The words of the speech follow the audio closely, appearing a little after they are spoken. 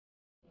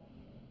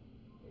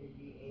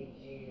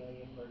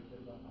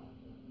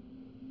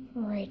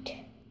Alright.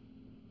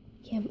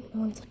 Yeah,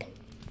 no one's looking.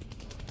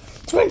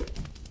 Let's run!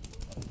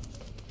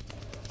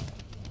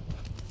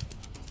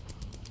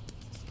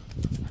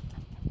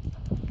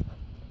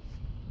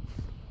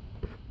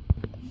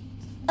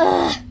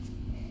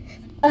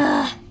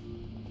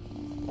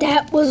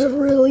 That was a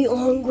really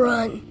long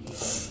run.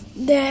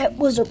 That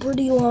was a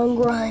pretty long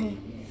run.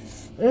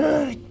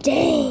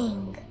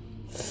 Dang.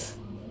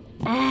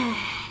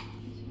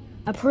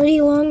 A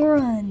pretty long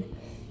run.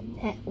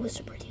 That was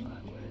a pretty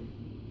long run.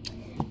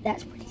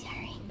 That's pretty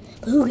tiring.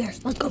 But who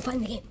cares? Let's go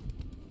find the game.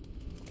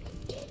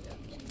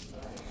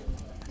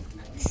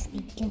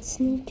 Sneaking,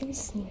 sneaking,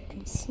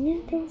 sneaking,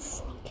 sneaking,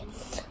 sneaking,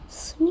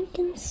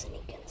 sneaking,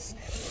 sneaking,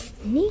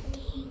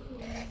 sneaking.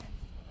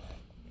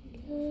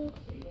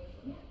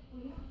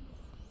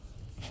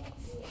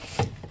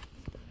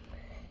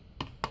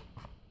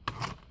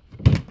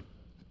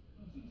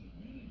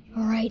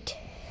 Alright,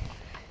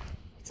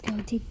 let's go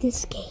take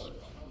this game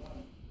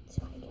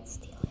so I can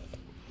steal it.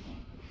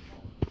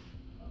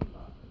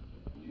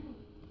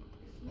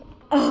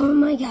 Oh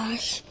my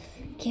gosh,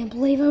 can't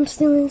believe I'm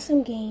stealing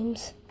some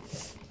games.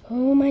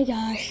 Oh my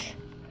gosh,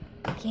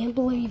 can't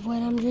believe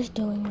what I'm just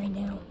doing right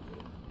now.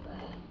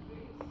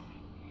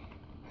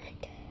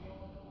 Alright,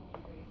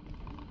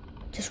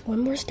 just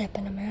one more step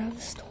and I'm out of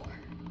the store.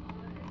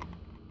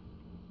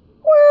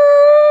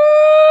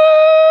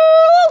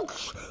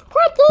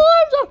 Grab the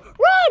alarms up!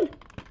 Run!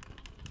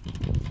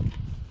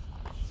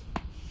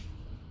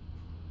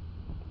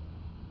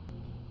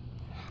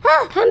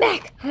 Ah, I'm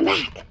back! I'm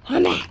back!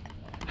 I'm back!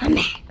 I'm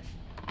back!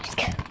 Let's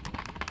go.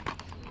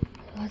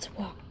 Let's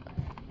walk.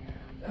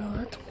 Now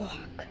let's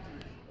walk.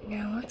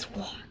 Now let's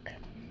walk.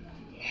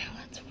 Now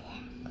let's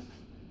walk.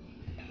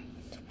 Now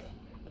let's walk.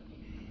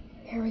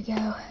 There we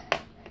go.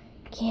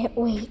 Can't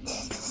wait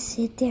to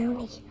sit down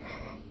here.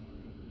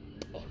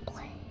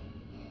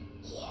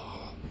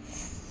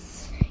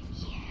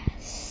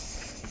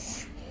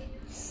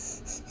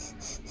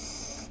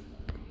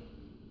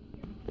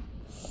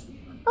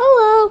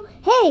 Hello,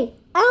 hey,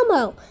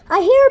 Elmo,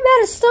 I hear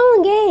about a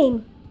stolen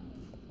game.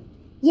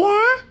 Yeah,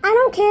 I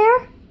don't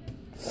care.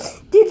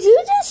 Did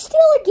you just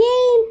steal a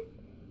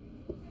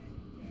game?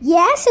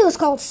 Yes, it was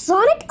called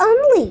Sonic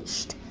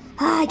Unleashed.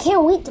 I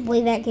can't wait to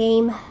play that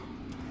game.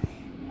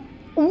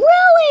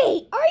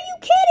 Really? Are you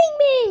kidding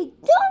me?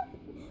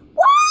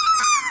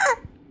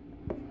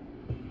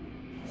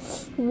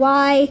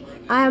 Why?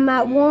 I'm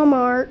at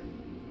Walmart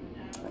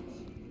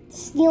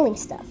stealing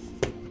stuff.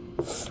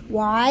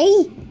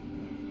 Why?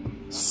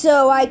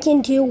 So I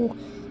can do,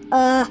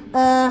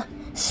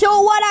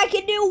 so what I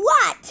can do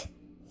what?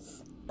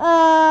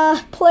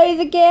 Play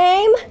the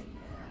game?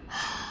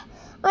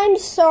 I'm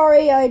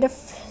sorry I'm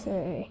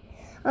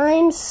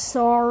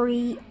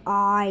sorry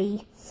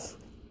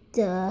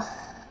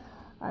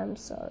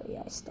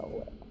I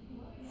stole it.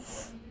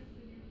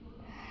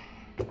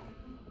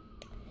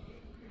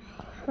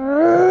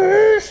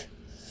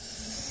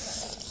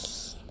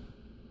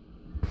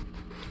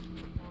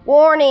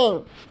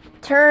 Warning!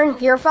 Turn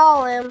your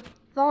volume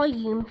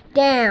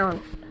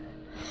down.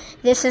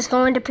 This is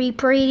going to be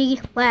pretty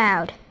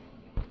loud.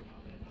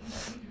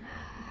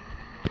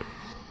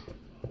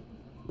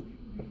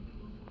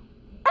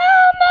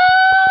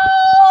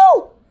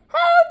 Elmo!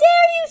 How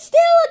dare you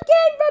steal a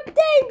game from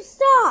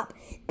GameStop?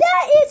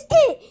 That is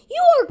it.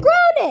 You are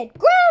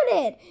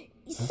grounded.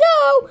 So,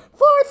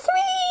 for 3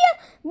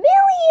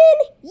 million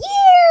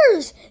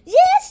years,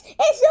 this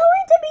is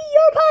going to be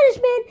your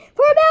punishment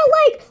for about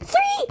like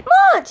 3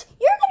 months.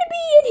 You're going to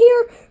be in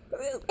here,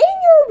 in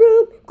your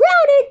room,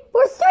 grounded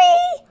for 3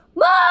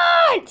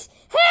 months.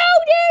 How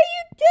dare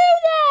you do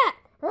that?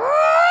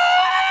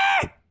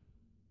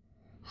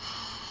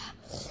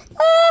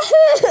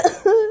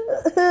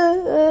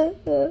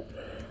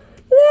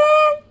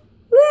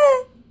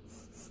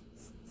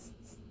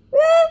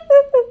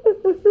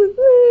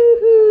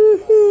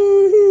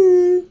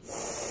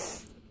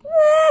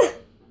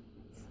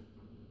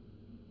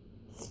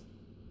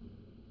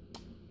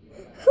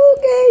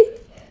 Okay.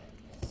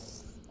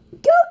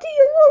 Go to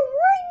your room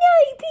right now,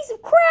 you piece of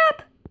crap!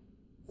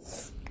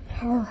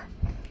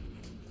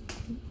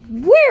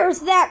 Where's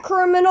that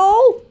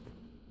criminal?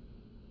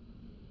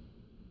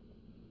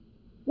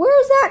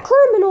 Where's that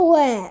criminal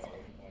at?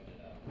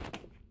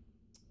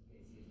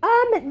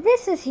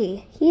 This is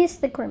he. He is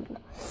the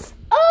criminal.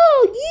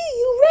 Oh,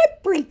 you red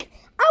freak!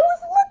 I was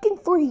looking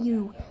for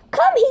you.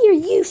 Come here,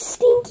 you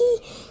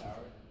stinky.